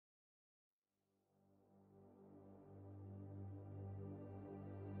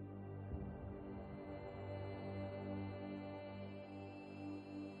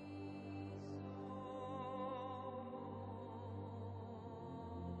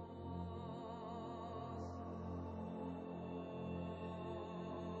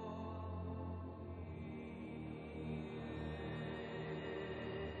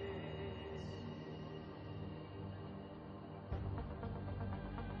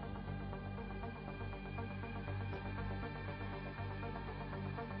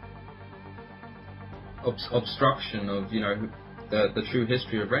obstruction of, the true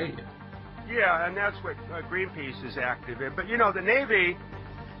history of radio. Yeah, and that's what Greenpeace is active in. But, the Navy,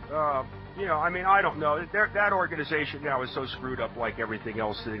 I don't know. That organization now is so screwed up like everything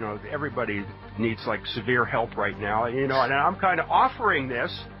else. Everybody needs, severe help right now. And I'm kind of offering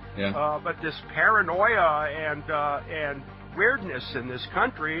this. Yeah. But this paranoia and weirdness in this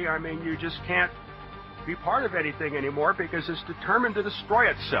country, you just can't be part of anything anymore because it's determined to destroy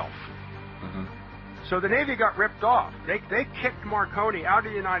itself. Mm-hmm. So the Navy got ripped off. They kicked Marconi out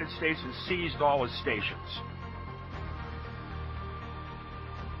of the United States and seized all his stations.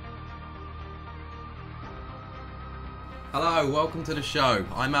 Hello, welcome to the show.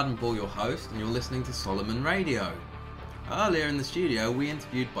 I'm Adam Ball, your host, and you're listening to Solomon Radio. Earlier in the studio, we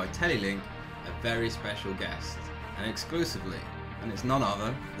interviewed by Telelink a very special guest, and exclusively, and it's none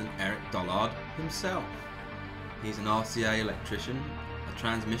other than Eric Dollard himself. He's an R.C.A electrician, a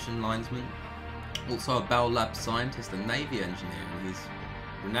transmission linesman, also a Bell Labs scientist and Navy engineer, and he's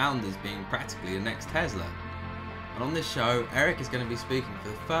renowned as being practically the next Tesla. And on this show, Eric is going to be speaking for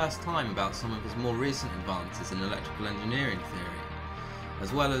the first time about some of his more recent advances in electrical engineering theory,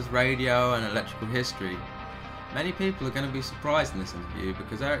 as well as radio and electrical history. Many people are going to be surprised in this interview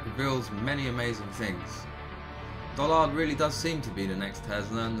because Eric reveals many amazing things. Dollard really does seem to be the next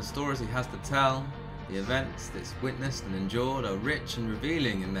Tesla, and the stories he has to tell, the events that he's witnessed and endured, are rich and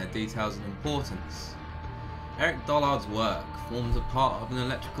revealing in their details and importance. Eric Dollard's work forms a part of an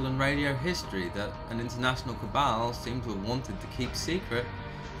electrical and radio history that an international cabal seem to have wanted to keep secret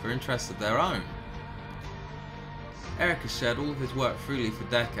for interests of their own. Eric has shared all of his work freely for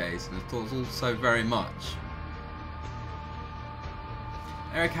decades and has taught us all so very much.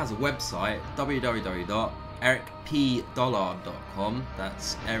 Eric has a website, www.ericpdollard.com,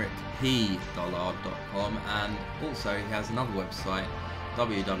 that's ericpdollard.com, and also he has another website,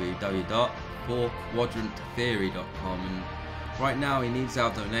 www.fourquadranttheory.com, and right now he needs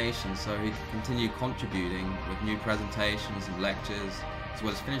our donations so he can continue contributing with new presentations and lectures, as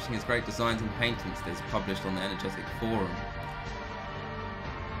well as finishing his great designs and paintings that he's published on the Energetic Forum,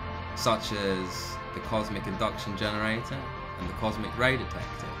 such as the Cosmic Induction Generator and the Cosmic Ray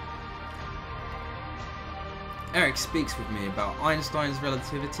Detector. Eric speaks with me about Einstein's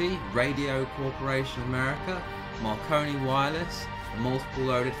relativity, Radio Corporation America, Marconi wireless, a multiple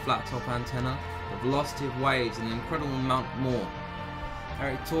loaded flat top antenna, the velocity of waves, and an incredible amount more.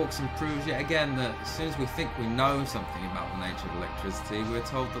 Eric talks and proves yet again that as soon as we think we know something about the nature of electricity, we're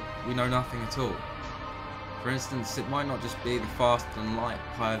told that we know nothing at all. For instance, it might not just be the faster than light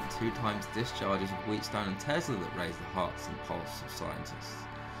pi over 2 times discharges of Wheatstone and Tesla that raise the hearts and pulses of scientists,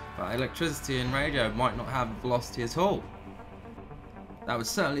 but electricity and radio might not have a velocity at all. That would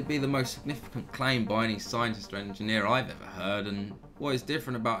certainly be the most significant claim by any scientist or engineer I've ever heard, and what is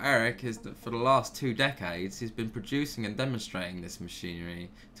different about Eric is that for the last 2 decades he's been producing and demonstrating this machinery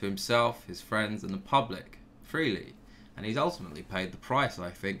to himself, his friends and the public, freely, and he's ultimately paid the price,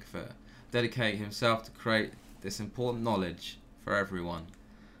 I think, for dedicating himself to create this important knowledge for everyone.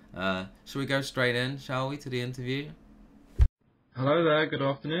 Shall we go straight in, shall we, to the interview? Hello there, good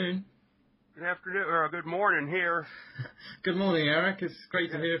afternoon. Good afternoon, or good morning here. Good morning, Eric. It's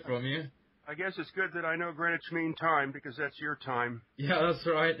great to hear from you. I guess it's good that I know Greenwich Mean Time because that's your time. Yeah, that's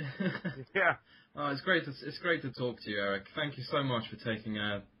right. Yeah. It's great to talk to you, Eric. Thank you so much for taking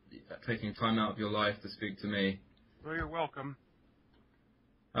time out of your life to speak to me. Well, you're welcome.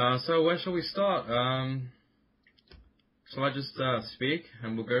 So where shall we start? Shall I just speak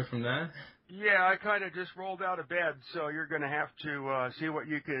and we'll go from there? Yeah, I kind of just rolled out of bed, so you're going to have to see what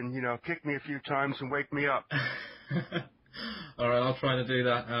you can, kick me a few times and wake me up. All right, I'll try to do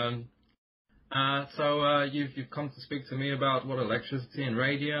that. So you've come to speak to me about what electricity and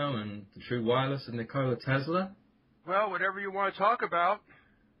radio and the true wireless and Nikola Tesla? Well, whatever you want to talk about.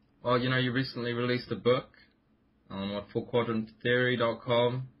 Well, you recently released a book on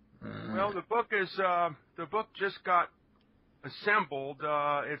fourquadranttheory.com. Well, the book just got assembled.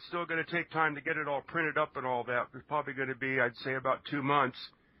 It's still going to take time to get it all printed up and all that. It's probably going to be, I'd say, about 2 months.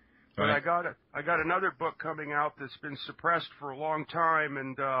 But right. I got another book coming out that's been suppressed for a long time,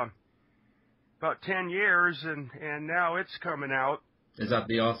 and about 10 years, and now it's coming out. Is that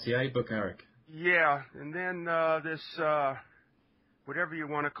the R.C.A book, Eric? Yeah, and then this whatever you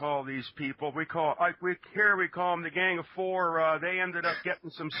want to call these people, we call them the Gang of Four. They ended up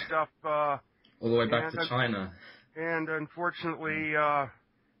getting some stuff all the way back to China. And unfortunately,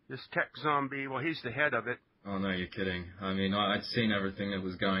 this tech zombie, well, he's the head of it. Oh, no, you're kidding. I mean, I'd seen everything that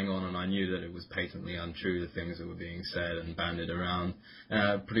was going on, and I knew that it was patently untrue, the things that were being said and bandied around.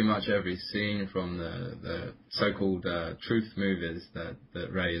 Pretty much every scene from the so-called truth movies that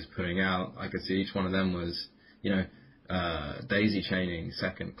Ray is putting out, I could see each one of them was, daisy-chaining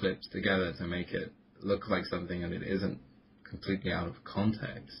second clips together to make it look like something that it isn't, completely out of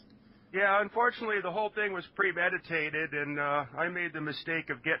context. Yeah, unfortunately, the whole thing was premeditated, and I made the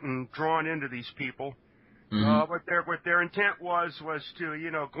mistake of getting drawn into these people. Mm-hmm. What their intent was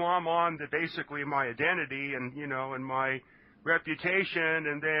to, glom on to basically my identity and, and my reputation,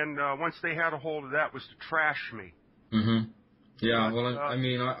 and then once they had a hold of that was to trash me. Mm-hmm. Yeah, But, well, I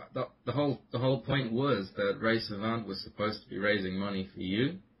mean, the whole point was that Ray Savant was supposed to be raising money for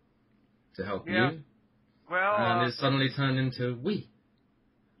you, to help yeah, you, well, and it suddenly turned into we.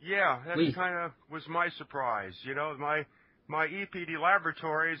 yeah, that kind of was my surprise. My EPD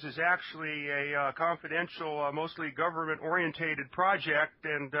Laboratories is actually a confidential, mostly government-orientated project,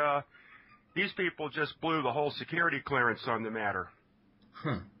 and these people just blew the whole security clearance on the matter.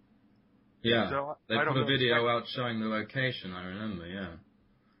 Huh. Yeah, So, they I don't put a know video out showing the location, I remember, yeah.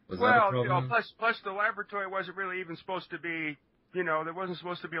 Was that a Well, problem? plus the laboratory wasn't really even supposed to be, there wasn't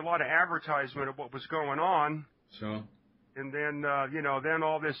supposed to be a lot of advertisement of what was going on. Sure. And then, then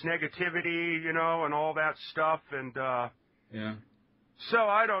all this negativity, and all that stuff, and Yeah. so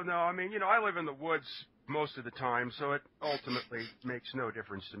I don't know. I mean, I live in the woods most of the time, so it ultimately makes no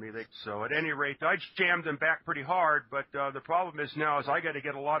difference to me. So at any rate, I jammed them back pretty hard, but the problem is now is I got to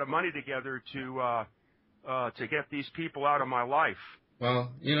get a lot of money together to get these people out of my life. Well,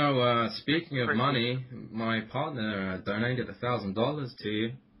 speaking of money, my partner donated $1,000 to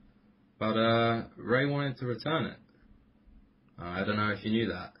you, but Ray wanted to return it. I don't know if you knew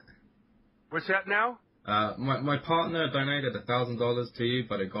that. What's that now? My partner donated $1,000 to you,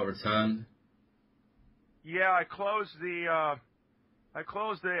 but it got returned. Yeah, I closed the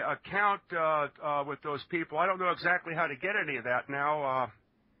account with those people. I don't know exactly how to get any of that now.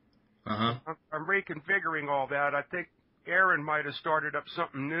 Uh-huh. I'm reconfiguring all that. I think Aaron might have started up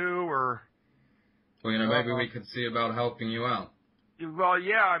something new, or... Well, maybe we could see about helping you out. Well,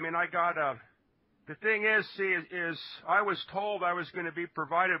 yeah, I mean, I got the thing is, I was told I was going to be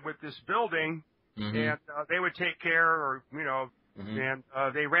provided with this building, Mm-hmm. and they would take care, or, Mm-hmm. and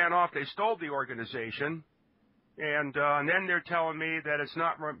they ran off, they stole the organization, and then they're telling me that it's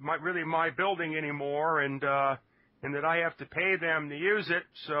not really my building anymore, and that I have to pay them to use it,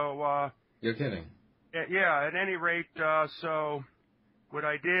 so... You're kidding. Yeah, at any rate, so what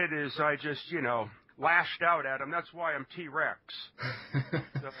I did is I just, lashed out at them. That's why I'm T-Rex.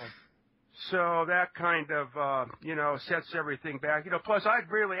 So that kind of, sets everything back. Plus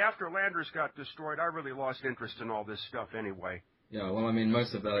after Landers got destroyed, I really lost interest in all this stuff anyway. Yeah, well, I mean,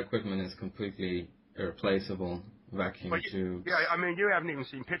 most of that equipment is completely irreplaceable. Vacuum tubes. Yeah, I mean, you haven't even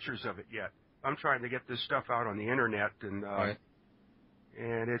seen pictures of it yet. I'm trying to get this stuff out on the internet, and Right.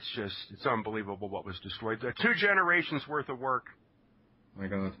 And it's unbelievable what was destroyed. 2 generations worth of work. Oh my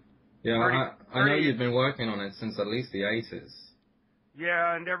God. Yeah, I know you've been working on it since at least the 80s.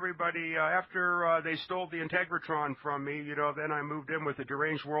 Yeah, and everybody, after they stole the Integratron from me, then I moved in with a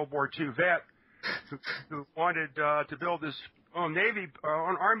deranged World War II vet who wanted to build his own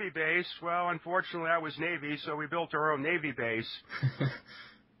own Army base. Well, unfortunately, I was Navy, so we built our own Navy base.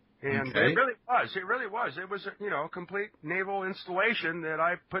 And okay. It really was. It was, a complete naval installation that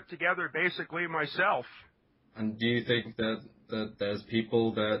I put together basically myself. And do you think that there's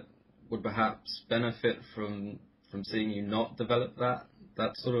people that would perhaps benefit from seeing you not develop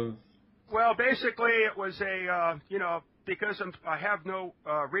that sort of... Well, basically it was because I have no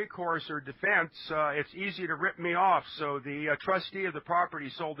recourse or defense, it's easy to rip me off. So the trustee of the property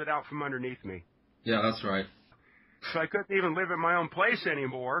sold it out from underneath me. Yeah, that's right. So I couldn't even live in my own place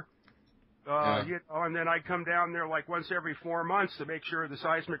anymore. And then I'd come down there like once every 4 months to make sure the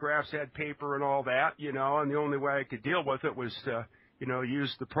seismographs had paper and all that, and the only way I could deal with it was to,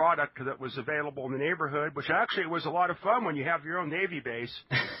 use the product that was available in the neighborhood, which actually was a lot of fun when you have your own Navy base.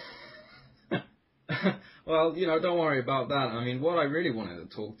 Well, don't worry about that. I mean, what I really wanted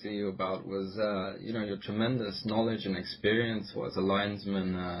to talk to you about was, your tremendous knowledge and experience as a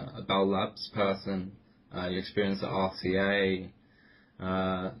linesman, a Bell Labs person, your experience at R.C.A,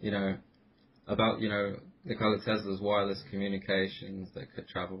 about, Nikola Tesla's wireless communications that could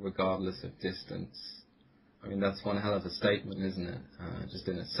travel regardless of distance. I mean, that's one hell of a statement, isn't it? Just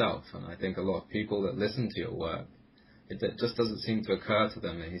in itself. And I think a lot of people that listen to your work, it just doesn't seem to occur to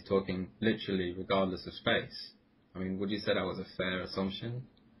them that he's talking literally regardless of space. I mean, would you say that was a fair assumption?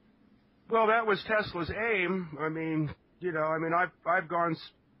 Well, that was Tesla's aim. I mean, I've gone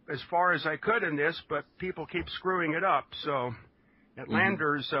as far as I could in this, but people keep screwing it up. So at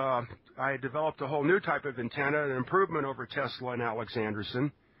Landers, I developed a whole new type of antenna, an improvement over Tesla and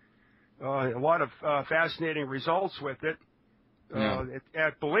Alexanderson. A lot of fascinating results with it.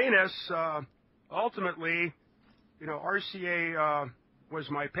 At Bolinas, ultimately, R.C.A. was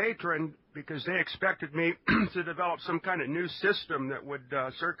my patron because they expected me to develop some kind of new system that would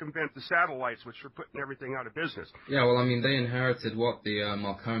circumvent the satellites, which were putting everything out of business. Yeah, well, I mean, they inherited the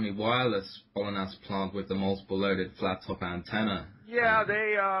Marconi wireless Bolinas plant with the multiple loaded flat-top antenna. Yeah,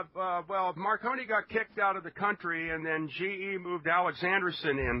 Marconi got kicked out of the country, and then GE moved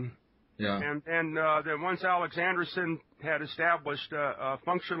Alexanderson in. Yeah. And then once Alexanderson had established a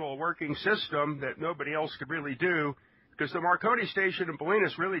functional working system that nobody else could really do, because the Marconi station in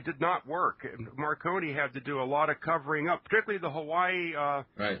Bolinas really did not work. And Marconi had to do a lot of covering up, particularly the Hawaii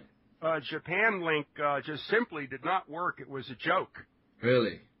Japan link just simply did not work. It was a joke.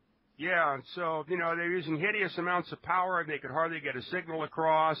 Really? Yeah, so, they're using hideous amounts of power, and they could hardly get a signal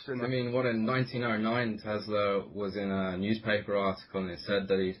across. And I mean, in 1909, Tesla was in a newspaper article, and it said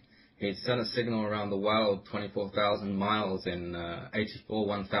that he'd sent a signal around the world 24,000 miles in 84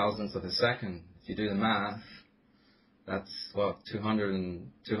 1,000ths of a second. If you do the math, that's,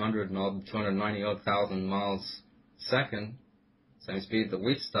 290 odd thousand miles a second. Same speed that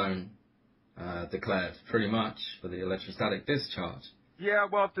Wheatstone declared, pretty much, for the electrostatic discharge. Yeah,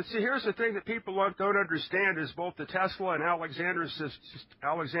 well, here's the thing that people don't understand is both the Tesla and Alexanderson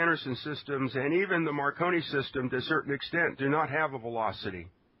systems and even the Marconi system, to a certain extent, do not have a velocity.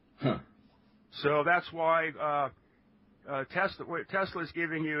 Huh. So that's why what Tesla is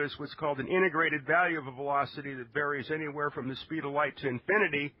giving you is what's called an integrated value of a velocity that varies anywhere from the speed of light to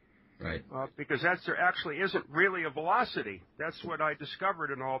infinity. Right. Because there actually isn't really a velocity. That's what I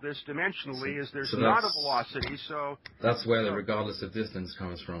discovered in all this dimensionally, is there's not a velocity. So that's where the regardless of distance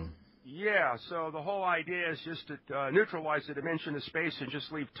comes from. Yeah, so the whole idea is just to neutralize the dimension of space and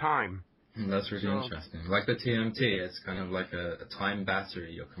just leave time. That's really interesting. Like the TMT, it's kind of like a time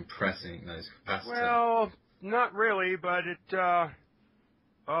battery. You're compressing those capacitors. Well, not really, but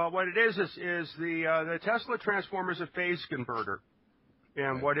what it is the Tesla transformer is a phase converter.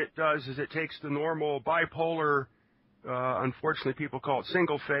 And what it does is it takes the normal bipolar, unfortunately people call it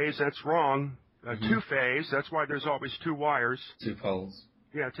single phase, that's wrong, two-phase, that's why there's always two wires. Two poles.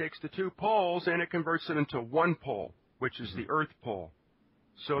 Yeah, it takes the two poles and it converts them into one pole, which is the Earth pole.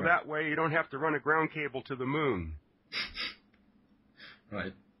 So that way you don't have to run a ground cable to the moon.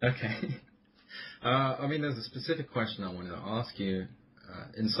 Right, okay. I mean, there's a specific question I wanted to ask you.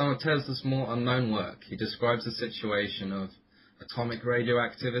 In some of Tesla's more unknown work, he describes a situation of atomic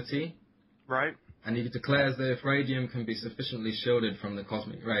radioactivity. Right. And he declares that if radium can be sufficiently shielded from the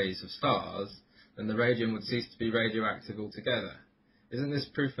cosmic rays of stars, then the radium would cease to be radioactive altogether. Isn't this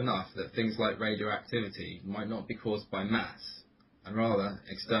proof enough that things like radioactivity might not be caused by mass, and rather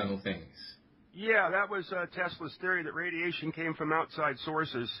external things? Yeah, that was Tesla's theory, that radiation came from outside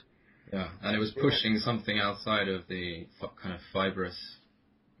sources. Yeah, and it was pushing something outside of the kind of fibrous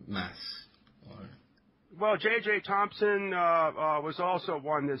mass. Well, J.J. Thomson was also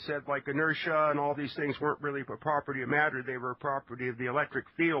one that said, like, inertia and all these things weren't really a property of matter. They were a property of the electric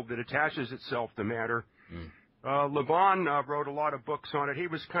field that attaches itself to matter. Le Bon wrote a lot of books on it. He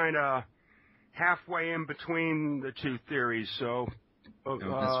was kind of halfway in between the two theories. So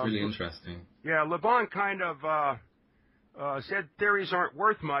that's really interesting. Yeah, Le Bon kind of said theories aren't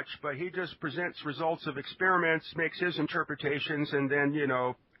worth much, but he just presents results of experiments, makes his interpretations, and then,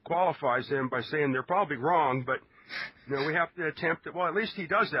 qualifies them by saying they're probably wrong, but we have to attempt it. Well, at least he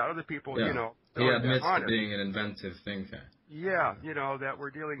does that. Other people, he admits to being an inventive thinker. Yeah, that we're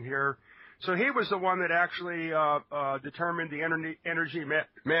dealing here. So he was the one that actually determined the energy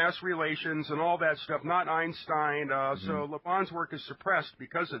mass relations and all that stuff, not Einstein. So Le Bon's work is suppressed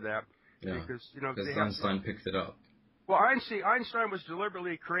because of that. Yeah, because Einstein picked it up. Well, Einstein was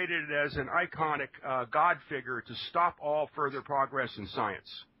deliberately created as an iconic God figure to stop all further progress in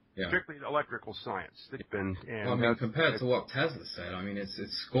science. Yeah. Particularly electrical science. Compared to what Tesla said,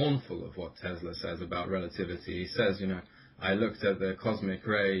 it's scornful of what Tesla says about relativity. He says, I looked at the cosmic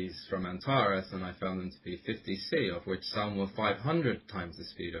rays from Antares and I found them to be 50 C, of which some were 500 times the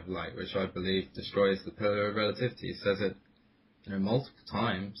speed of light, which I believe destroys the pillar of relativity. He says it, multiple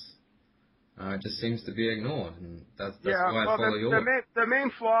times. It just seems to be ignored, and that's why I follow your... The main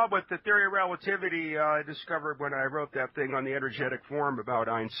flaw with the theory of relativity I discovered when I wrote that thing on the energetic form about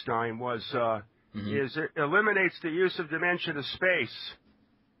Einstein was is it eliminates the use of dimension of space,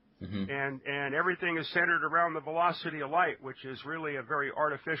 and everything is centered around the velocity of light, which is really a very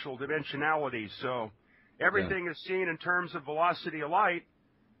artificial dimensionality. So everything is seen in terms of velocity of light,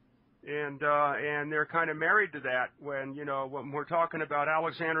 and they're kind of married to that. When we're talking about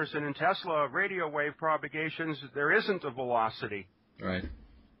Alex Anderson and Tesla radio wave propagations, there isn't a velocity. Right.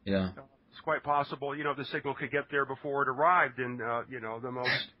 Yeah. It's quite possible, the signal could get there before it arrived in, the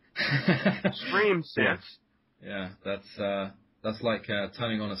most extreme sense. Yeah. That's like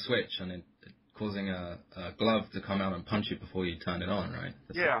turning on a switch and it causing a glove to come out and punch you before you turn it on, right?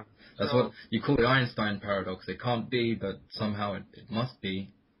 That's what you call the Einstein paradox. It can't be, but somehow it must be.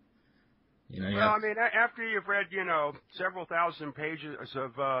 After you've read, several thousand pages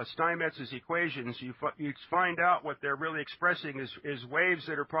of Steinmetz's equations, you find out what they're really expressing is waves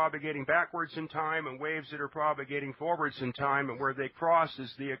that are propagating backwards in time and waves that are propagating forwards in time, and where they cross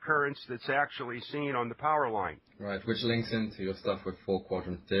is the occurrence that's actually seen on the power line. Right, which links into your stuff with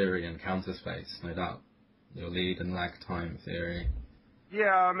four-quadrant theory and counter space, no doubt. Your lead and lag time theory.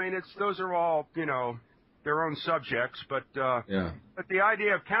 Yeah, those are all, their own subjects, but the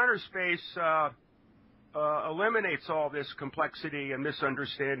idea of counter space eliminates all this complexity and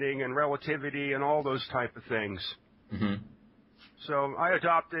misunderstanding and relativity and all those type of things. Mm-hmm. So I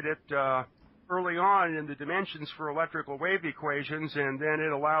adopted it early on in the dimensions for electrical wave equations, and then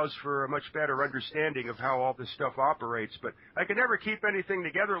it allows for a much better understanding of how all this stuff operates. But I could never keep anything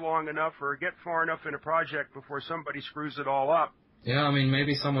together long enough or get far enough in a project before somebody screws it all up. Yeah,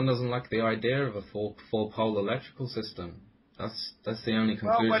 maybe someone doesn't like the idea of a four-pole electrical system. That's the only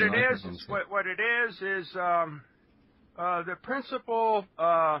conclusion. Well, what it is the principle.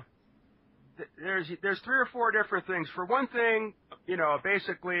 There's 3 or 4 different things. For one thing,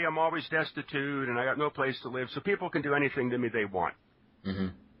 basically I'm always destitute and I got no place to live, so people can do anything to me they want. Mm-hmm.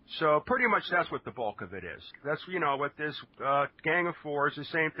 So pretty much that's what the bulk of it is. That's, with this Gang of 4 is the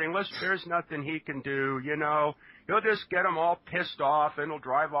same thing. There's nothing he can do, He'll just get them all pissed off and he'll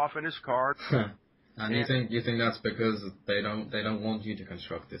drive off in his car. And you think that's because they don't want you to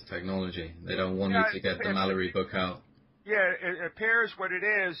construct this technology. They don't want you to get the Mallory book out. Yeah, it appears what it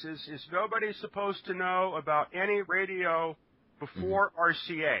is nobody's supposed to know about any radio before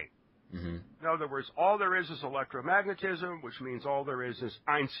R.C.A. Mm-hmm. In other words, all there is electromagnetism, which means all there is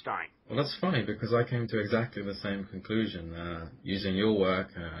Einstein. Well, that's funny because I came to exactly the same conclusion using your work,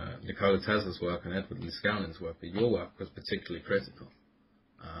 Nikola Tesla's work, and Edward Liskalin's work. But your work was particularly critical.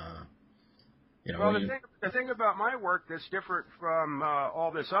 The thing about my work that's different from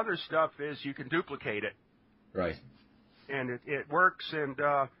all this other stuff is you can duplicate it. Right. And it works. And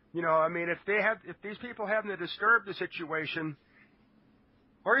if these people hadn't disturbed the situation.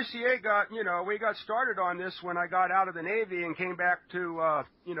 R.C.A. we got started on this when I got out of the Navy and came back to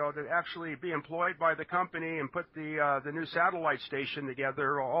actually be employed by the company and put the new satellite station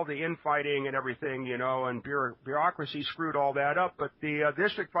together. All the infighting and everything, and bureaucracy screwed all that up. But the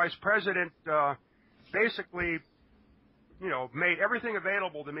district vice president basically, made everything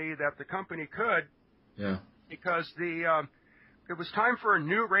available to me that the company could. Yeah. Because it was time for a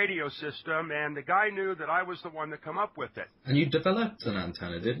new radio system, and the guy knew that I was the one that come up with it. And you developed an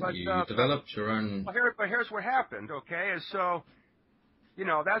antenna, didn't you? You developed your own... But here's what happened, okay? So,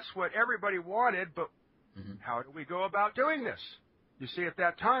 that's what everybody wanted, but how do we go about doing this? You see, at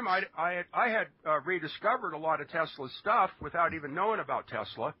that time, I had rediscovered a lot of Tesla's stuff without even knowing about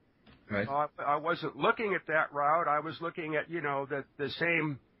Tesla. Right. I wasn't looking at that route. I was looking at, the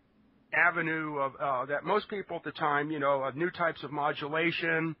same avenue of that most people at the time, of new types of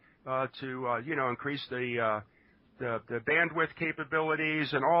modulation to increase the bandwidth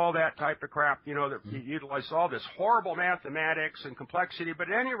capabilities and all that type of crap, that utilized all this horrible mathematics and complexity. But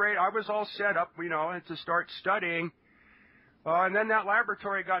at any rate, I was all set up, to start studying. And then that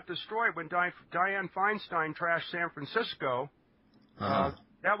laboratory got destroyed when Dianne Feinstein trashed San Francisco.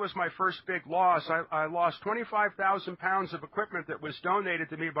 That was my first big loss. I lost 25,000 pounds of equipment that was donated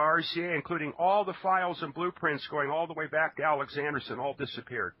to me by R.C.A., including all the files and blueprints going all the way back to Alex Anderson, all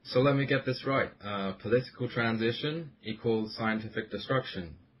disappeared. So let me get this right. Political transition equals scientific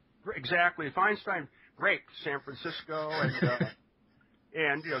destruction. Exactly. Feinstein raped San Francisco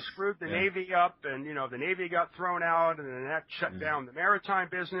and screwed the Navy up, and, the Navy got thrown out, and then that shut down the maritime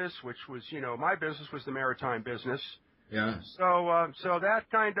business, which was, my business was the maritime business. Yeah. So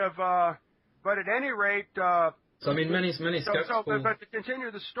that kind of, but at any rate, many skeptical. But to continue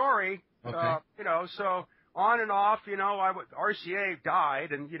the story, okay. So on and off, R.C.A.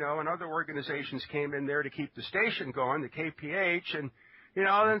 died, and and other organizations came in there to keep the station going, the KPH, and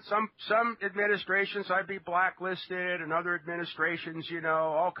then some administrations I'd be blacklisted, and other administrations,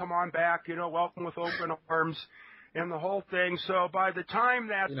 oh, come on back, welcome with open arms, and the whole thing. So by the time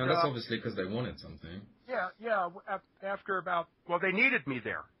that that's obviously because they wanted something. Yeah. After they needed me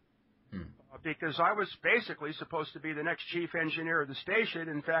there because I was basically supposed to be the next chief engineer of the station.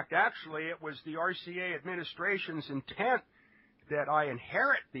 In fact, actually, it was the R.C.A administration's intent that I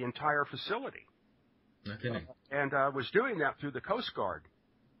inherit the entire facility. No kidding. And I was doing that through the Coast Guard.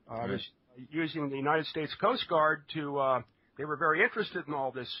 I Right. was using the United States Coast Guard to, they were very interested in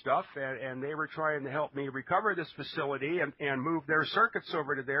all this stuff, and they were trying to help me recover this facility and move their circuits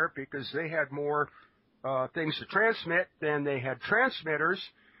over to there because they had more things to transmit than they had transmitters,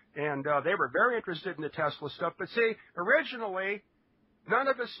 and they were very interested in the Tesla stuff. But see, originally, none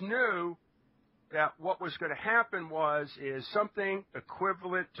of us knew that what was going to happen is something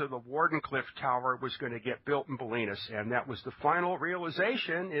equivalent to the Wardenclyffe Tower was going to get built in Bolinas, and that was the final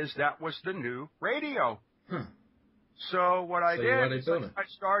realization, is that was the new radio. Huh. So what I did is build it? I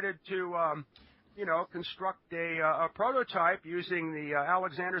started to, construct a prototype using the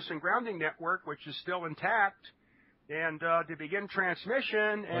Alexanderson grounding network, which is still intact, and to begin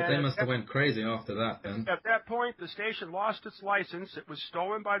transmission. But they must have went crazy after that then. At that point, the station lost its license. It was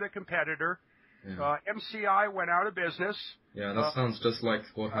stolen by the competitor. Yeah, MCI went out of business. yeah, that sounds just like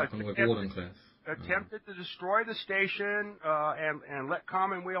what happened with Wardenclyffe. Attempted to destroy the station and let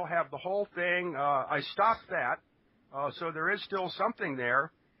Commonweal have the whole thing. I stopped that, so there is still something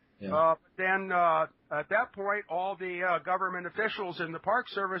there. Yeah. But then at that point, all the government officials in the Park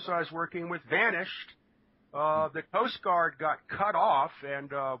Service I was working with vanished. The Coast Guard got cut off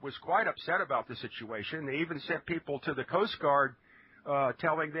and was quite upset about the situation. They even sent people to the Coast Guard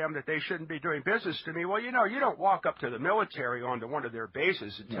telling them that they shouldn't be doing business to me. Well, you don't walk up to the military onto one of their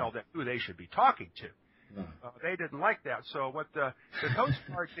bases and tell them who they should be talking to. No. They didn't like that. So what the Coast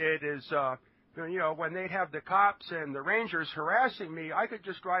Guard did is, when they'd have the cops and the Rangers harassing me, I could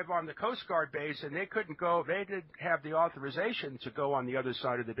just drive on the Coast Guard base, and they couldn't go. They didn't have the authorization to go on the other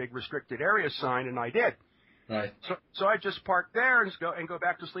side of the big restricted area sign, and I did. Right. So I just parked there and go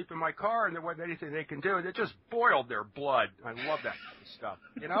back to sleep in my car, and there wasn't anything they can do. And it just boiled their blood. I love that kind of stuff,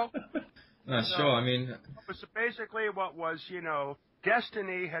 So, sure, I mean... So basically what was,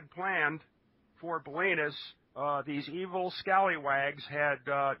 destiny had planned for Bolinas. These evil scallywags had,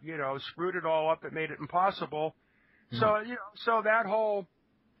 screwed it all up. It made it impossible. So, so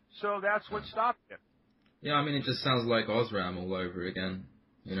that's what stopped it. Yeah, I mean, it just sounds like Osram all over again.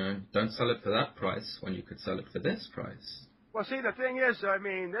 Don't sell it for that price when you could sell it for this price. Well, see, the thing is, I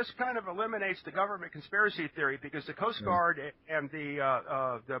mean, this kind of eliminates the government conspiracy theory because the Coast Guard and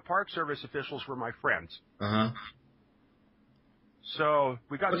the Park Service officials were my friends. Uh-huh. So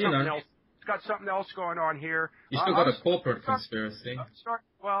we got something else. It's got something else going on here. You still got a corporate conspiracy.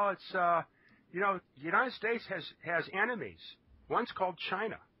 Well, it's the United States has enemies. One's called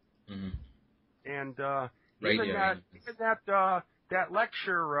China, and that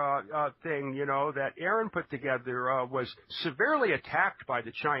lecture thing, that Aaron put together was severely attacked by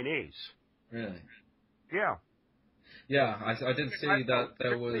the Chinese. Really? Yeah. Yeah, I did see that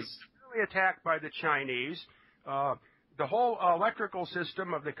there was... Severely attacked by the Chinese. The whole electrical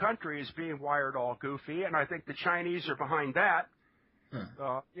system of the country is being wired all goofy, and I think the Chinese are behind that.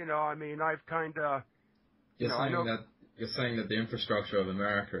 Huh. I mean, I've kind of... You're saying that the infrastructure of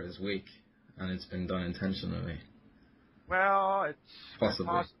America is weak, and it's been done intentionally. Well, it's possibly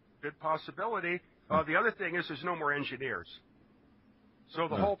a good possibility. The other thing is there's no more engineers. So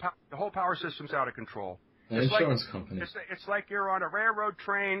the whole power system's out of control. Insurance company. It's like you're on a railroad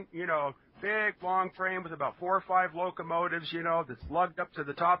train, big, long frame with about 4 or 5 locomotives, that's lugged up to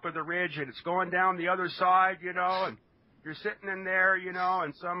the top of the ridge, and it's going down the other side, and you're sitting in there,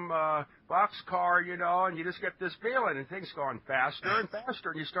 in some boxcar, and you just get this feeling, and things going faster and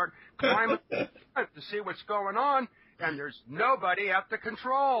faster, and you start climbing to see what's going on, and there's nobody at the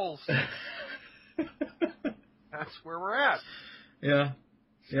controls. That's where we're at. Yeah.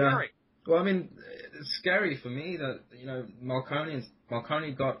 Scary. Well, I mean, it's scary for me that,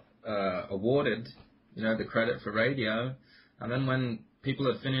 Marconi got awarded, the credit for radio, and then when people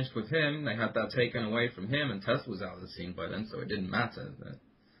had finished with him, they had that taken away from him, and Tesla was out of the scene by then, so it didn't matter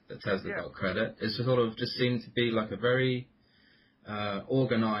that Tesla got credit. It sort of just seemed to be like a very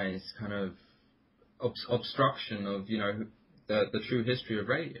organized kind of obstruction of, the true history of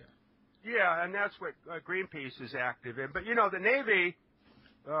radio. Yeah, and that's what Greenpeace is active in. But, the Navy,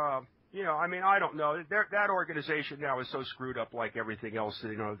 I don't know. That organization now is so screwed up like everything else.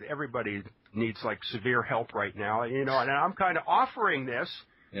 Everybody needs, severe help right now, and I'm kind of offering this.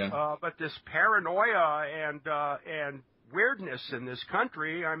 Yeah. But this paranoia and weirdness in this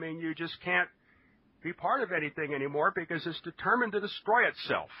country, I mean, you just can't be part of anything anymore because it's determined to destroy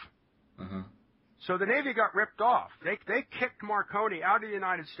itself. Uh-huh. So the Navy got ripped off. They kicked Marconi out of the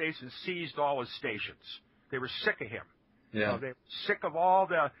United States and seized all his stations. They were sick of him. Yeah. They're sick of all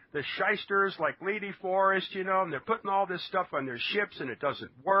the shysters like Lady Forest, and they're putting all this stuff on their ships, and it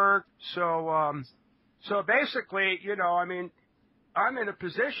doesn't work. So basically, I mean, I'm in a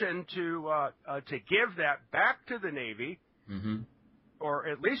position to give that back to the Navy, or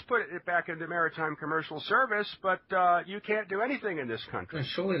at least put it back into maritime commercial service. But you can't do anything in this country. Well,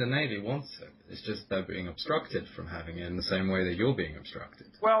 surely the Navy wants it. It's just they're being obstructed from having it in the same way that you're being obstructed.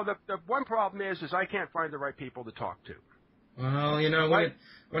 Well, the one problem is I can't find the right people to talk to. Well,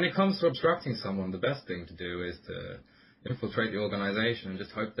 when it comes to obstructing someone, the best thing to do is to infiltrate the organization and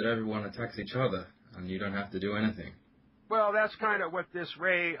just hope that everyone attacks each other, and you don't have to do anything. Well, that's kind of what this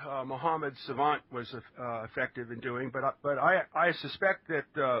Ray Mohammed savant was effective in doing, but I suspect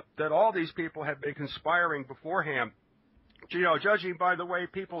that all these people have been conspiring beforehand. Judging by the way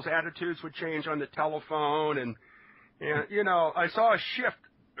people's attitudes would change on the telephone, and I saw a shift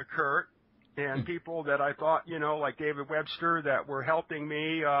occur, and people that I thought, like David Webster, that were helping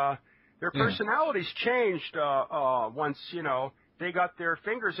me, their personalities changed once, they got their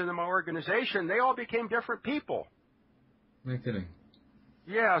fingers into my organization. They all became different people. No kidding.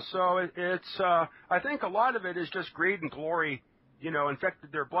 Yeah, so it's I think a lot of it is just greed and glory,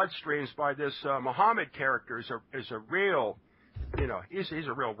 infected their bloodstreams by this Muhammad character is a real, he's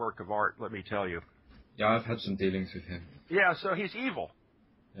a real work of art, let me tell you. Yeah, I've had some dealings with him. Yeah, so he's evil.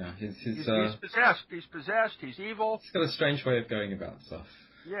 Yeah, he's possessed. He's possessed. He's evil. He's got a strange way of going about stuff.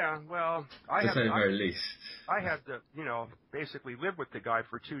 Yeah, well, to say the very least. I had to, basically live with the guy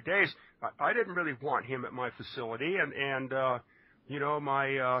for 2 days. I didn't really want him at my facility, and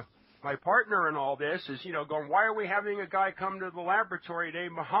my partner in all this is, going, why are we having a guy come to the laboratory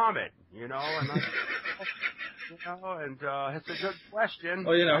named Muhammad? And it's a good question.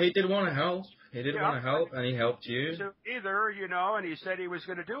 Well, he did want to help. He did want to help, and he helped you. So either, and he said he was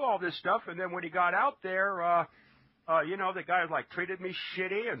going to do all this stuff, and then when he got out there, the guy treated me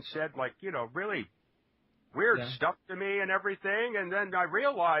shitty and said really weird stuff to me and everything, and then I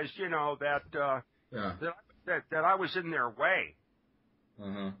realized, that I was in their way.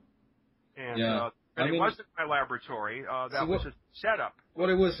 And it wasn't my laboratory. That was a setup. What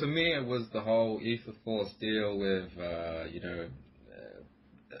it was for me, it was the whole Ether Force deal with,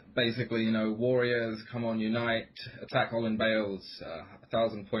 basically, warriors, come on, unite, attack Olin Bales,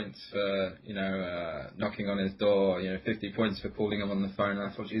 1,000 points for, knocking on his door, 50 points for calling him on the phone.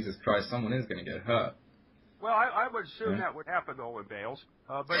 And I thought, Jesus Christ, someone is going to get hurt. Well, I would assume that would happen to Olin Bales,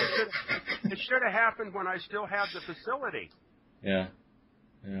 but it should have happened when I still had the facility. Yeah.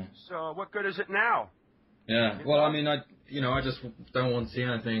 Yeah. So what good is it now? Yeah. Well, I mean, I just don't want to see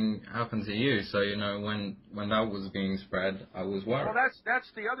anything happen to you. So, when that was being spread, I was worried. Well,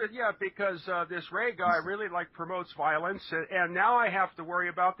 that's the other, because this Ray guy really promotes violence, and now I have to worry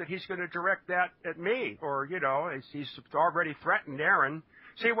about that he's going to direct that at me, or he's already threatened Aaron.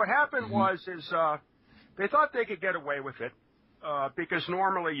 See, what happened was they thought they could get away with it because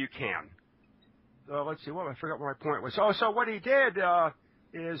normally you can. Let's see, I forgot what my point was. Oh, so what he did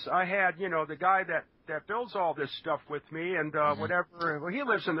is I had the guy that builds all this stuff with me, and whatever. Well, he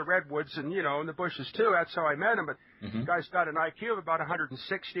lives in the redwoods and in the bushes too. That's how I met him. But the guy's got an IQ of about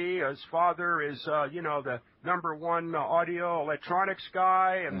 160. His father is the #1 audio electronics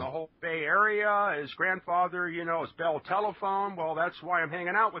guy in the whole Bay Area. His grandfather is Bell Telephone. Well, that's why I'm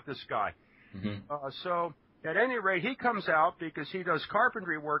hanging out with this guy. So at any rate, he comes out because he does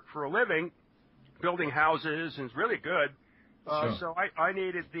carpentry work for a living, building houses, and is really good. So I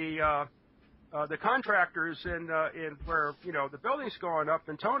needed the contractors in where the building's going up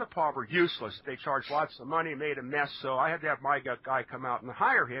in Tonopah were useless. They charged lots of money, made a mess. So I had to have my guy come out and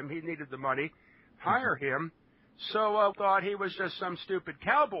hire him. He needed the money, hire him. So I thought he was just some stupid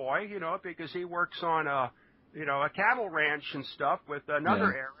cowboy, because he works on a cattle ranch and stuff with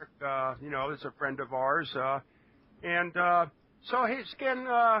another Eric, is a friend of ours, so he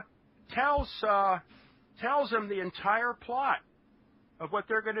tells him the entire plot of what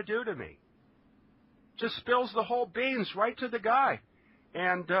they're going to do to me. Just spills the whole beans right to the guy.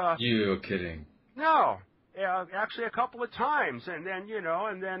 And you're kidding. No. Actually a couple of times. And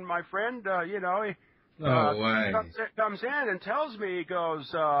then my friend, no way. comes in and tells me, he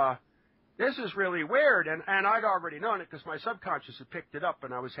goes, this is really weird. And I'd already known it because my subconscious had picked it up,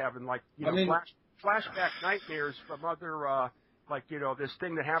 and I was having flashback nightmares from other this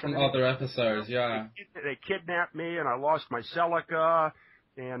thing that happened. From other episodes, yeah. They kidnapped me, and I lost my Celica,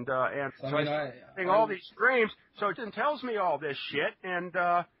 and so I having all these dreams. So it tells me all this shit, and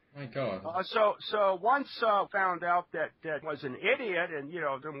my God. So once found out that was an idiot, and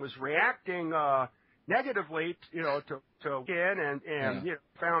then was reacting negatively, to in and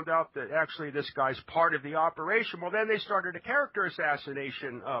found out that actually this guy's part of the operation. Well, then they started a character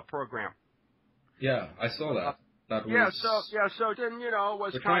assassination program. Yeah, I saw that. That was... So then,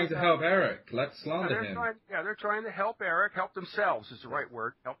 was they're trying to help Eric. Let's slander him. They're trying to help Eric, help themselves is the right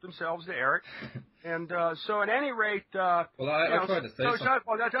word, help themselves to Eric. And so at any rate... I tried to say something.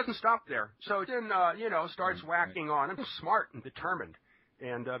 Well, that doesn't stop there. So then, starts whacking on him. Smart and determined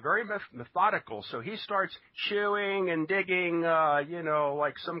and very methodical. So he starts chewing and digging,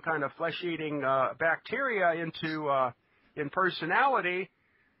 like some kind of flesh-eating bacteria into in personality.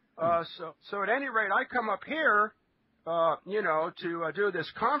 So at any rate, I come up here, to do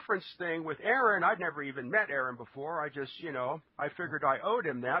this conference thing with Aaron. I'd never even met Aaron before. I just, I figured I owed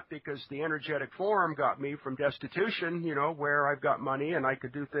him that because the Energetic Forum got me from destitution, where I've got money and I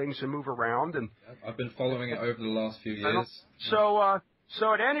could do things and move around. And I've been following it over the last few years.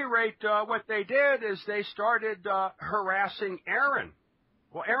 So at any rate, what they did is they started harassing Aaron.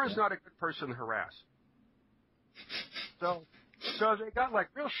 Well, Aaron's not a good person to harass. So they got like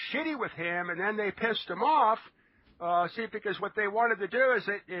real shitty with him, and then they pissed him off. Because what they wanted to do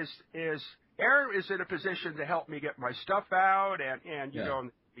is Aaron is in a position to help me get my stuff out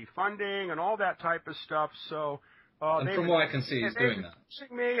and be funding and all that type of stuff. So and from what I can see, he's doing that.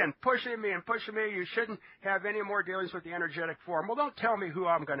 Pushing me and pushing me. You shouldn't have any more dealings with the Energetic Forum. Well, don't tell me who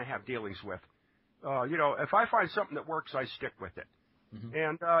I'm going to have dealings with. If I find something that works, I stick with it. Mm-hmm.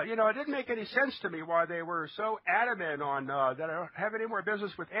 And, it didn't make any sense to me why they were so adamant on that I don't have any more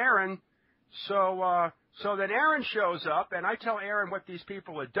business with Aaron. So then Aaron shows up, and I tell Aaron what these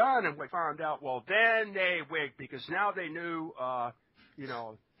people had done, and we found out, well, then they wigged, because now they knew,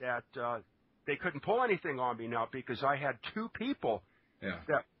 that they couldn't pull anything on me now, because I had two people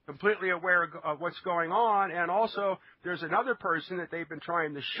that completely aware of what's going on, and also there's another person that they've been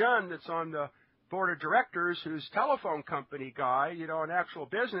trying to shun that's on the board of directors who's telephone company guy, an actual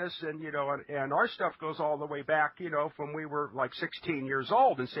business, and our stuff goes all the way back, from we were like 16 years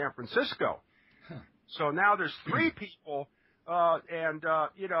old in San Francisco. Huh. So now there's three people, and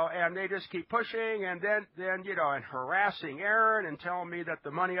they just keep pushing and then, and harassing Aaron and telling me that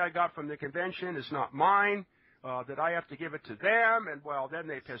the money I got from the convention is not mine, that I have to give it to them. And well, then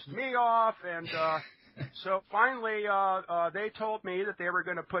they pissed me off. And, so finally, they told me that they were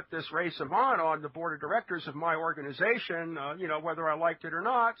going to put this Ray Savant on the board of directors of my organization, whether I liked it or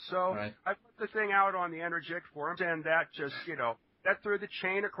not. So right. I put the thing out on the Energetic Forums, and that just, that threw the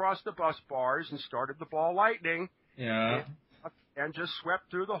chain across the bus bars and started the ball lightning. Yeah. And just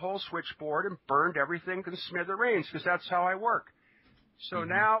swept through the whole switchboard and burned everything to smithereens, because that's how I work. So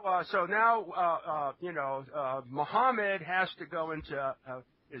now, Muhammad has to go into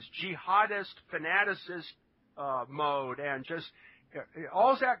his jihadist, fanaticist mode, and just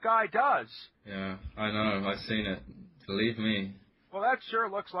all that guy does. Yeah, I know. I've seen it. Believe me. Well, that sure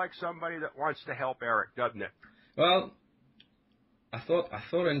looks like somebody that wants to help Eric, doesn't it? Well, I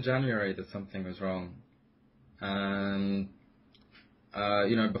thought in January that something was wrong, and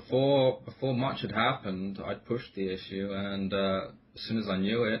before much had happened, I pushed the issue, and as soon as I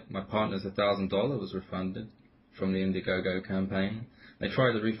knew it, my partner's $1,000 was refunded from the Indiegogo campaign. They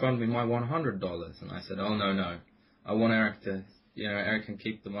tried to refund me my $100, and I said, "Oh no, I want Eric to, Eric can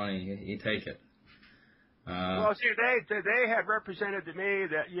keep the money. He take it." Well, see, they had represented to me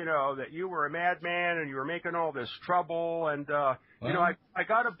that that you were a madman and you were making all this trouble, and I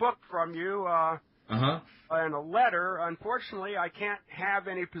got a book from you and a letter. Unfortunately, I can't have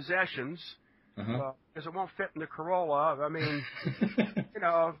any possessions because it won't fit in the Corolla. I mean,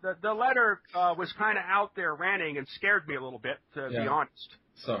 the letter was kind of out there ranting and scared me a little bit, to be honest.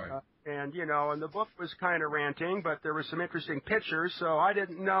 Sorry. And the book was kind of ranting, but there were some interesting pictures, so I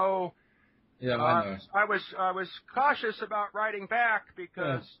didn't know. Yeah, I know. I was cautious about writing back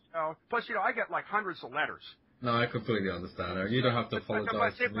because, plus, I get like hundreds of letters. No, I completely understand. You don't have to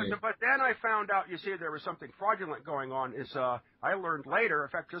apologize to me. But then I found out, there was something fraudulent going on. I learned later, in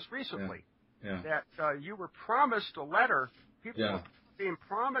fact, just recently, that you were promised a letter. People were being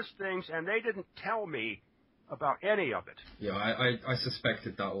promised things, and they didn't tell me about any of it. Yeah, I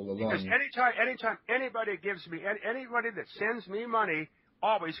suspected that all along. Because anytime anybody gives me, anybody that sends me money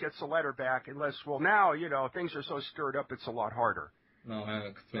always gets a letter back, unless, now, things are so stirred up, it's a lot harder. No,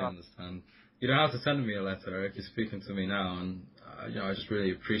 I completely understand. You don't have to send me a letter if you're speaking to me now, and, I just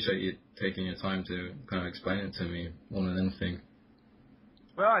really appreciate you taking your time to kind of explain it to me more than anything.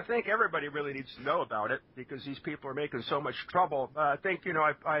 Well, I think everybody really needs to know about it, because these people are making so much trouble. I think,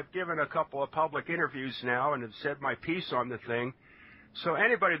 I've given a couple of public interviews now and have said my piece on the thing. So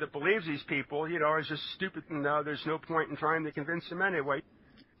anybody that believes these people, is just stupid, and there's no point in trying to convince them anyway.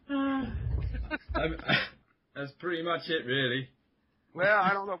 That's pretty much it, really. Well,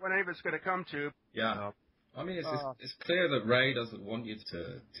 I don't know when any of it's going to come to. Yeah. I mean, it's clear that Ray doesn't want you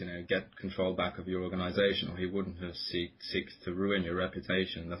to get control back of your organisation, or he wouldn't have seeked to ruin your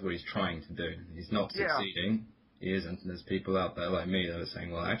reputation. That's what he's trying to do. He's not succeeding. He isn't. There's people out there like me that are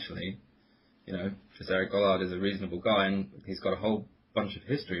saying, well, actually, this Eric Gollard is a reasonable guy, and he's got a whole bunch of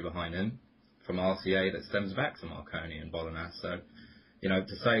history behind him from R.C.A that stems back to Marconi and Bolinas. So,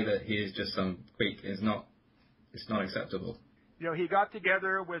 to say that he is just some tweak it's not acceptable. He got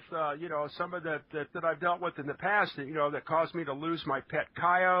together with, some of that I've dealt with in the past, that caused me to lose my pet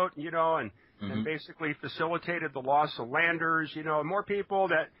coyote, and basically facilitated the loss of landers, more people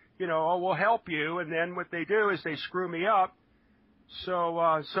that, will help you. And then what they do is they screw me up. So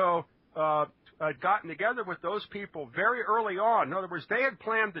I'd gotten together with those people very early on. In other words, they had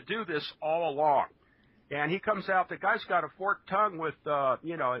planned to do this all along. And he comes out, the guy's got a forked tongue with, I've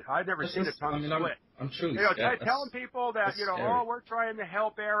never seen a tongue split. I'm truly telling people that, we're trying to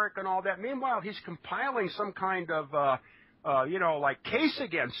help Eric and all that. Meanwhile, he's compiling some kind of, case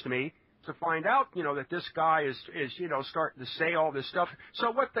against me to find out, that this guy is starting to say all this stuff.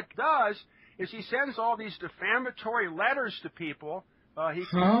 So what that does is he sends all these defamatory letters to people. He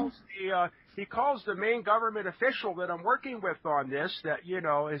calls the main government official that I'm working with on this, that,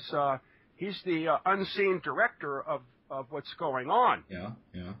 is, he's the unseen director of what's going on. Yeah.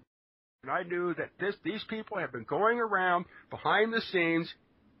 And I knew that these people have been going around behind the scenes,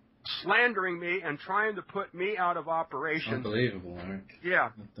 slandering me and trying to put me out of operation. Unbelievable, Eric.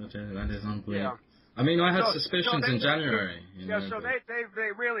 Yeah. That is unbelievable. Yeah. I mean, I had suspicions in January.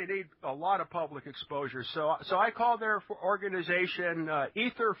 They really need a lot of public exposure. So I call their organization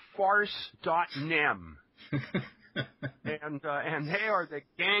etherfarce.nem. and they are the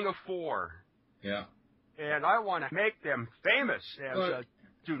Gang of Four. Yeah. And I want to make them famous. And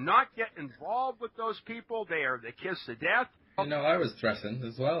do not get involved with those people. They are the kiss of death. I was threatened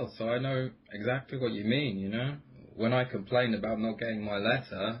as well, so I know exactly what you mean, When I complained about not getting my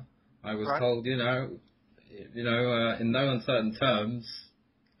letter, I was told, in no uncertain terms,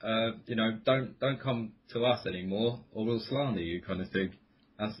 don't come to us anymore, or we'll slander you, kind of thing.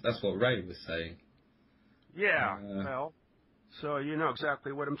 That's what Ray was saying. Yeah, so you know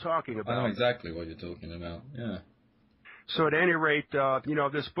exactly what I'm talking about. I know exactly what you're talking about, yeah. So at any rate,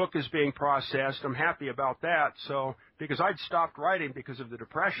 this book is being processed. I'm happy about that. So, because I'd stopped writing because of the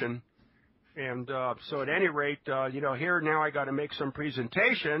depression. And so at any rate, here now I got to make some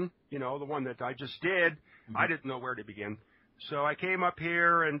presentation, the one that I just did. Mm-hmm. I didn't know where to begin. So I came up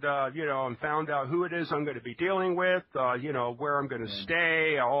here and, and found out who it is I'm going to be dealing with, where I'm going to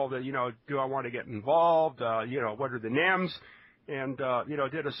stay, all the, do I want to get involved, what are the NEMs, and,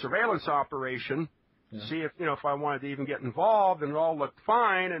 did a surveillance operation, see if, if I wanted to even get involved, and it all looked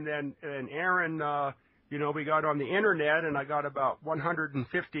fine. And then, Aaron, we got on the internet, and I got about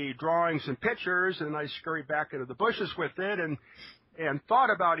 150 drawings and pictures, and I scurried back into the bushes with it, and thought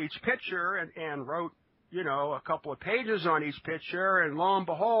about each picture, and wrote, a couple of pages on each picture, and lo and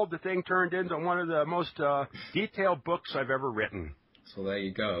behold, the thing turned into one of the most detailed books I've ever written. So there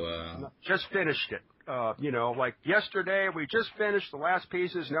you go. Just finished it. Like yesterday, we just finished the last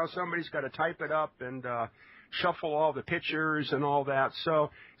pieces. Now somebody's got to type it up and shuffle all the pictures and all that. So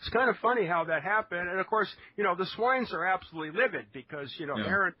it's kind of funny how that happened. And, of course, the swines are absolutely livid because,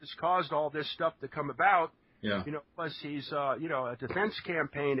 Aaron has caused all this stuff to come about. Yeah. Plus he's, a defense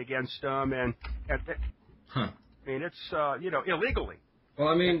campaign against them. I mean, it's, illegally. Well,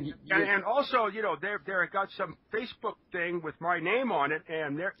 I mean... And also, they've got some Facebook thing with my name on it,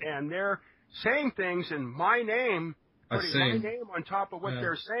 and they're saying things in my name, putting my name on top of what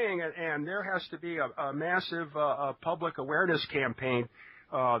they're saying, and there has to be a massive public awareness campaign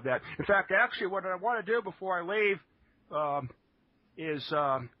that... In fact, actually, what I want to do before I leave is...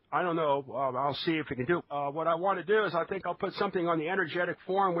 I don't know. I'll see if we can do it. What I want to do is I think I'll put something on the energetic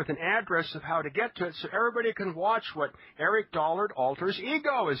forum with an address of how to get to it so everybody can watch what Eric Dollard Alter's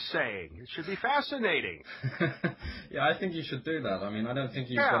ego is saying. It should be fascinating. Yeah, I think you should do that. I mean, I don't think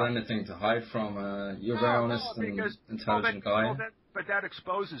you've got anything to hide from. You're a very honest and intelligent guy. But that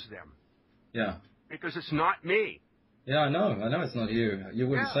exposes them. Yeah. Because it's not me. Yeah, I know it's not you. You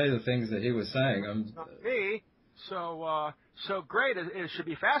wouldn't say the things that he was saying. It's not me. So great. It should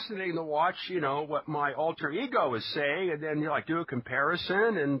be fascinating to watch, what my alter ego is saying, and then do a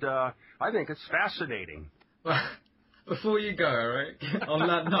comparison, and I think it's fascinating. Well, before you go, Eric, on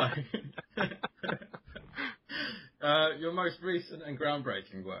that note, your most recent and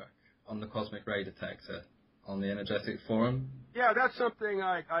groundbreaking work on the cosmic ray detector on the energetic forum. Yeah, that's something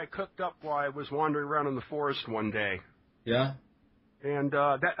I cooked up while I was wandering around in the forest one day. Yeah? And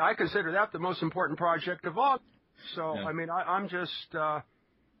that I consider that the most important project of all. So, Yeah. I mean, I'm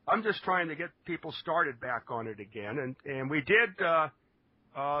just trying to get people started back on it again. And we did,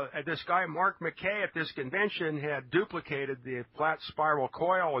 this guy, Mark McKay, at this convention had duplicated the flat spiral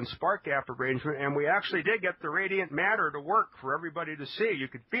coil and spark gap arrangement, and we actually did get the radiant matter to work for everybody to see. You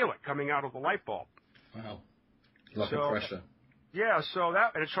could feel it coming out of the light bulb. Wow. Like a pressure. Yeah, so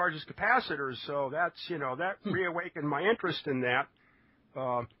that, and it charges capacitors, so that's, that reawakened my interest in that.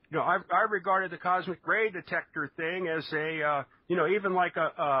 I regarded the cosmic ray detector thing as a, even like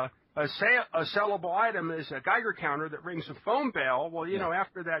a sellable item is a Geiger counter that rings a phone bell. Well,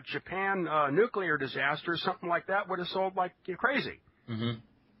 after that Japan nuclear disaster, something like that would have sold like crazy. Mm-hmm.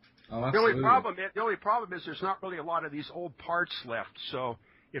 Oh, The only absolutely. problem is there's not really a lot of these old parts left. So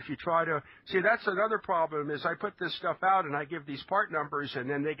if you try to see, that's another problem is I put this stuff out and I give these part numbers and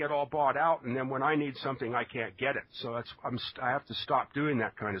then they get all bought out, and then when I need something I can't get it. So I have to stop doing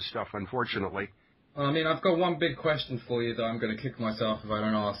that kind of stuff, unfortunately. Well, I mean, I've got one big question for you that I'm going to kick myself if I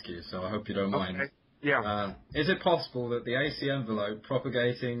don't ask you, so I hope you don't mind. Okay. Yeah. Is it possible that the AC envelope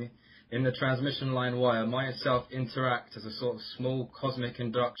propagating in the transmission line wire might itself interact as a sort of small cosmic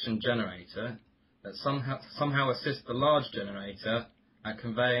induction generator that somehow assists the large generator at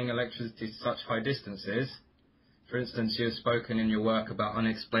conveying electricity to such high distances? For instance, you have spoken in your work about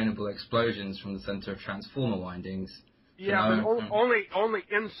unexplainable explosions from the center of transformer windings. Yeah, but only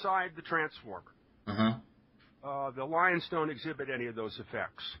inside the transformer. Uh-huh. The lines don't exhibit any of those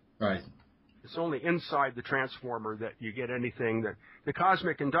effects. Right. It's only inside the transformer that you get anything. That the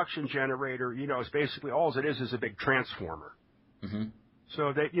cosmic induction generator, is basically all it is a big transformer. Mm-hmm.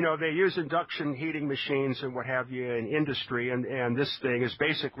 So they use induction heating machines and what have you in industry, and this thing is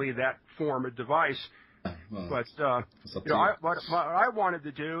basically that form of device. Well, but what I wanted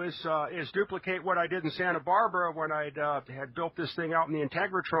to do is duplicate what I did in Santa Barbara when I had built this thing out in the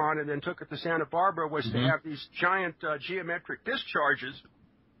Integratron and then took it to Santa Barbara, was to have these giant geometric discharges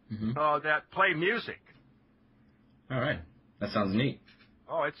that play music. All right, that sounds neat.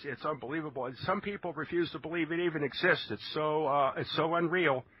 Oh, it's unbelievable. Some people refuse to believe it even exists. It's so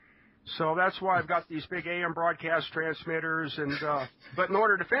unreal. So that's why I've got these big AM broadcast transmitters, and but in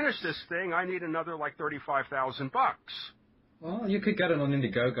order to finish this thing, I need another like $35,000. Well, you could get it on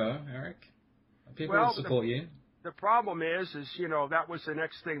Indiegogo, Eric. People will support you. The problem is that was the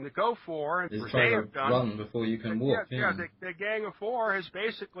next thing to go for, and try to run before you can walk. Yeah, the Gang of Four has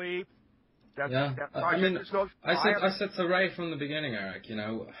basically. That project I said to Ray from the beginning, Eric,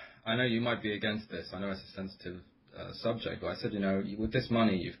 I know you might be against this. I know it's a sensitive subject, but I said, with this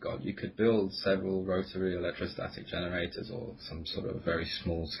money you've got, you could build several rotary electrostatic generators or some sort of very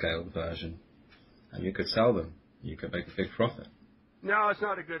small-scaled version, and you could sell them. You could make a big profit. No, it's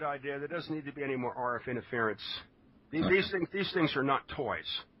not a good idea. There doesn't need to be any more RF interference. These things are not toys.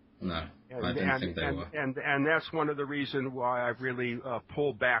 No, I didn't think they were. And that's one of the reasons why I've really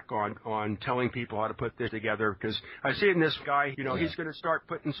pulled back on telling people how to put this together, because I see in this guy, he's going to start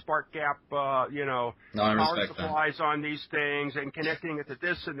putting spark gap, power supplies on these things and connecting it to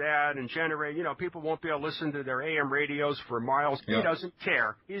this and that and generate, people won't be able to listen to their AM radios for miles. Yeah. He doesn't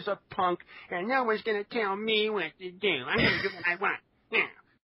care. He's a punk, and no one's going to tell me what to do. I'm going to do what I want. Yeah.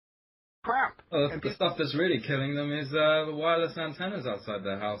 Crap. Well, the stuff that's really killing them is the wireless antennas outside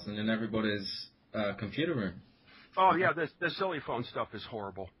their house and in everybody's computer room. Oh, yeah, the silly phone stuff is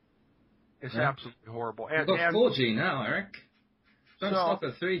horrible. It's absolutely horrible. We've got 4G now, Eric. Don't stop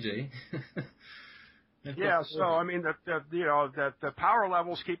at 3G. Yeah, so, I mean, the power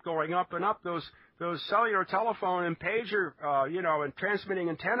levels keep going up and up. Those cellular telephone and pager, and transmitting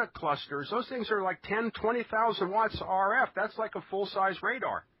antenna clusters, those things are like 10, 20,000 watts RF. That's like a full-size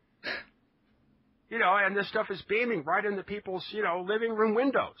radar. And this stuff is beaming right into people's, living room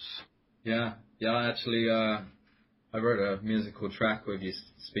windows. Yeah. Actually, I wrote a musical track with you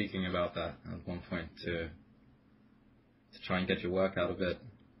speaking about that at one point to try and get your work out of it.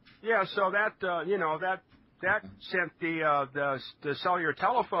 Yeah. So that sent the cellular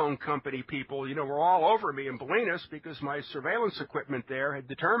telephone company people, were all over me in Bolinas because my surveillance equipment there had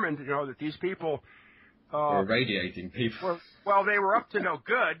determined, that these people were radiating people. They were up to no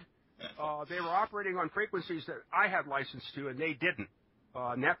good. They were operating on frequencies that I had license to, and they didn't.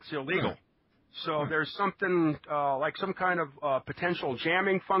 And that's illegal. So there's something like some kind of potential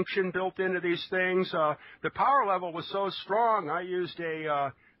jamming function built into these things. The power level was so strong, I used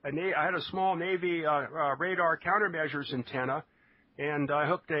I had a small Navy radar countermeasures antenna, and I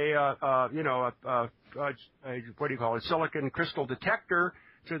hooked a silicon crystal detector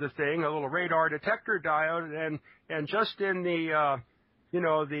to the thing, a little radar detector diode, and just in the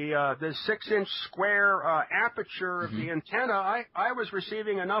the 6-inch square aperture of the antenna, I was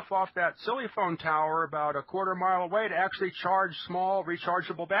receiving enough off that silly phone tower about a quarter mile away to actually charge small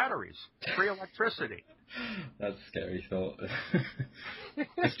rechargeable batteries, free electricity. That's a scary thought.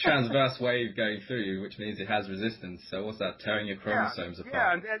 It's transverse wave going through you, which means it has resistance. So what's that, tearing your chromosomes apart?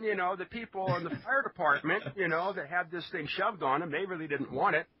 Yeah, and then, the people in the fire department, that had this thing shoved on them, they really didn't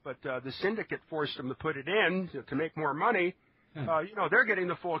want it, but the syndicate forced them to put it in to make more money. They're getting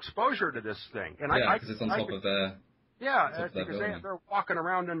the full exposure to this thing. And because it's on top of their... Yeah, because they're walking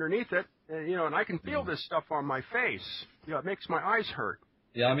around underneath it, and I can feel this stuff on my face. It makes my eyes hurt.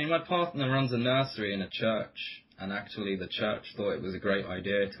 Yeah, I mean, my partner runs a nursery in a church, and actually the church thought it was a great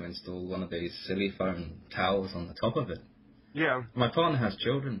idea to install one of these silly phone towers on the top of it. Yeah. My partner has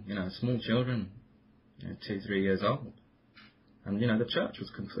children, small children, 2, 3 years old. And, the church was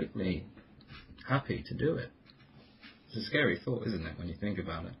completely happy to do it. It's a scary thought, isn't it, when you think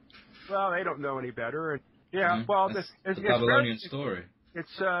about it? Well, they don't know any better. Yeah, well, it's the Babylonian story.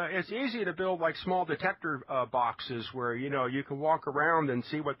 It's easy to build like small detector boxes where you can walk around and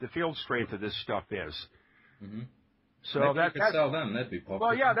see what the field strength of this stuff is. Mm-hmm. So maybe you could sell them; that'd be popular.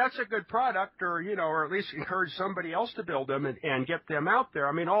 Well, yeah, that's a good product, or at least encourage somebody else to build them and get them out there.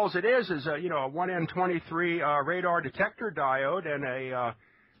 I mean, all it is a 1N23 radar detector diode and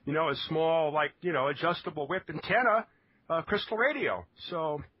a small adjustable whip antenna. Crystal radio.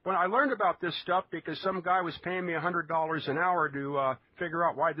 So when I learned about this stuff, because some guy was paying me $100 an hour to figure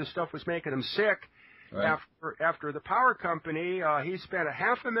out why this stuff was making him sick, right. after the power company, he spent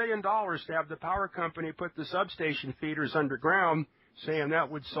 $500,000 to have the power company put the substation feeders underground, saying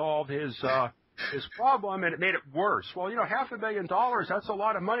that would solve his problem, and it made it worse. Well, $500,000, that's a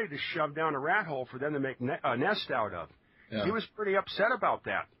lot of money to shove down a rat hole for them to make a nest out of. Yeah. He was pretty upset about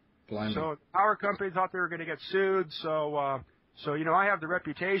that. Blinded. So the power company thought they were going to get sued. So I have the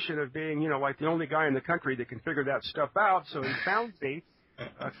reputation of being, like the only guy in the country that can figure that stuff out. So he found me.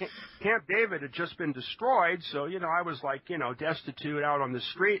 Camp David had just been destroyed. So, I was like, destitute out on the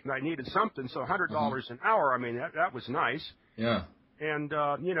street and I needed something. So $100 an hour, I mean, that was nice. Yeah. And,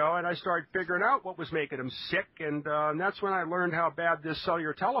 and I started figuring out what was making him sick. And that's when I learned how bad this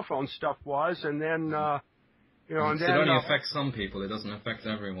cellular telephone stuff was. And then, it only affects some people. It doesn't affect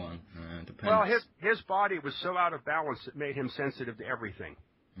everyone. It depends. Well, his body was so out of balance it made him sensitive to everything.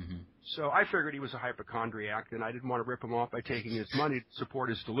 Mm-hmm. So I figured he was a hypochondriac, and I didn't want to rip him off by taking his money to support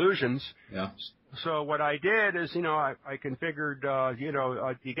his delusions. Yeah. So what I did is, I configured,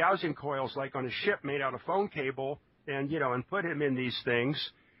 degaussing coils like on a ship made out of phone cable, and put him in these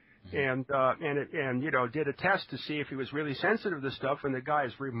things, and did a test to see if he was really sensitive to this stuff, and the guy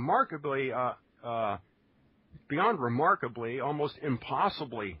is remarkably. Beyond remarkably, almost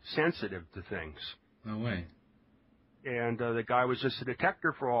impossibly sensitive to things. No way. And the guy was just a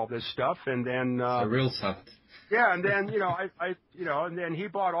detector for all this stuff, and then it's a real soft. Yeah, and then and then he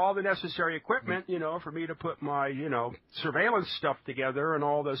bought all the necessary equipment, for me to put my surveillance stuff together and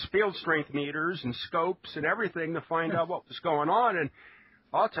all those field strength meters and scopes and everything to find out what was going on. And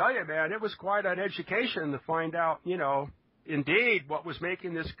I'll tell you, man, it was quite an education to find out, indeed what was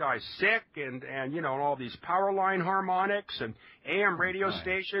making this guy sick, and all these power line harmonics and AM radio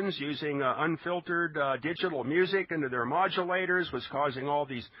stations using unfiltered digital music into their modulators was causing all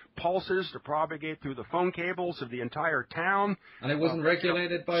these pulses to propagate through the phone cables of the entire town. And it wasn't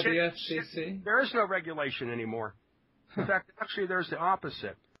regulated by the FCC? There is no regulation anymore. In fact, actually there's the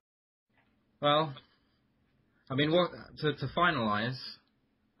opposite. Well, I mean, to finalize,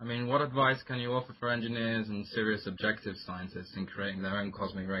 what advice can you offer for engineers and serious objective scientists in creating their own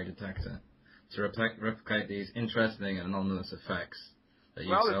cosmic ray detector to replicate these interesting and anomalous effects that you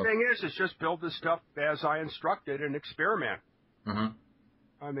the thing is just build this stuff as I instructed and experiment.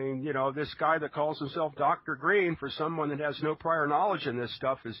 Mm-hmm. This guy that calls himself Dr. Green, for someone that has no prior knowledge in this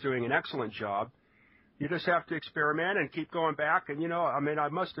stuff, is doing an excellent job. You just have to experiment and keep going back. And, I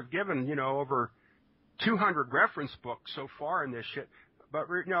must have given, over 200 reference books so far in this shit. But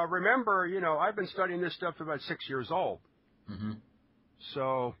remember, I've been studying this stuff for about 6 years old. Mm-hmm.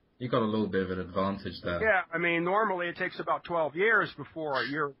 So you got a little bit of an advantage there. Yeah, normally it takes about 12 years before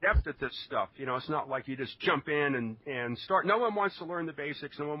you're adept at this stuff. It's not like you just jump in and start. No one wants to learn the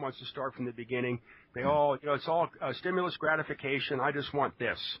basics. No one wants to start from the beginning. They all, it's all stimulus gratification. I just want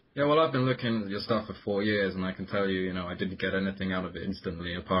this. Yeah, well, I've been looking at your stuff for 4 years, and I can tell you, I didn't get anything out of it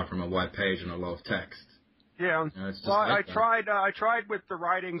instantly apart from a white page and a lot of text. Yeah. Well, I tried with the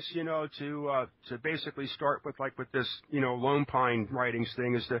writings, to basically start with with this, Lone Pine writings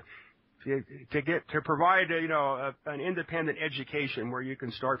thing, is to to provide an independent education where you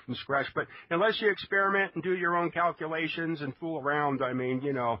can start from scratch. But unless you experiment and do your own calculations and fool around, I mean,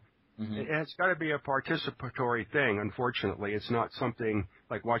 it's got to be a participatory thing. Unfortunately, it's not something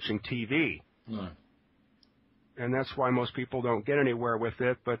like watching TV. No. And that's why most people don't get anywhere with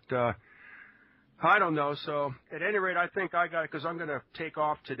it. But I don't know. So at any rate, I think I got it because I'm going to take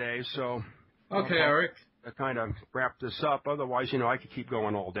off today. So okay, Eric. To kind of wrap this up. Otherwise, I could keep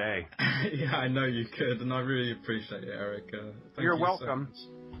going all day. Yeah, I know you could, and I really appreciate it, Eric. You're welcome.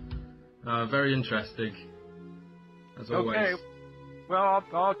 So very interesting, as always. Okay. Well,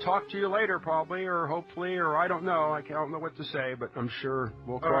 I'll talk to you later, probably, or hopefully, or I don't know. I don't know what to say, but I'm sure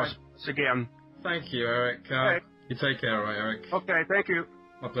we'll cross this again. Thank you, Eric. Okay. You take care, all right, Eric? Okay, thank you.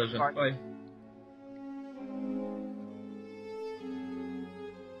 My pleasure. Bye. Bye.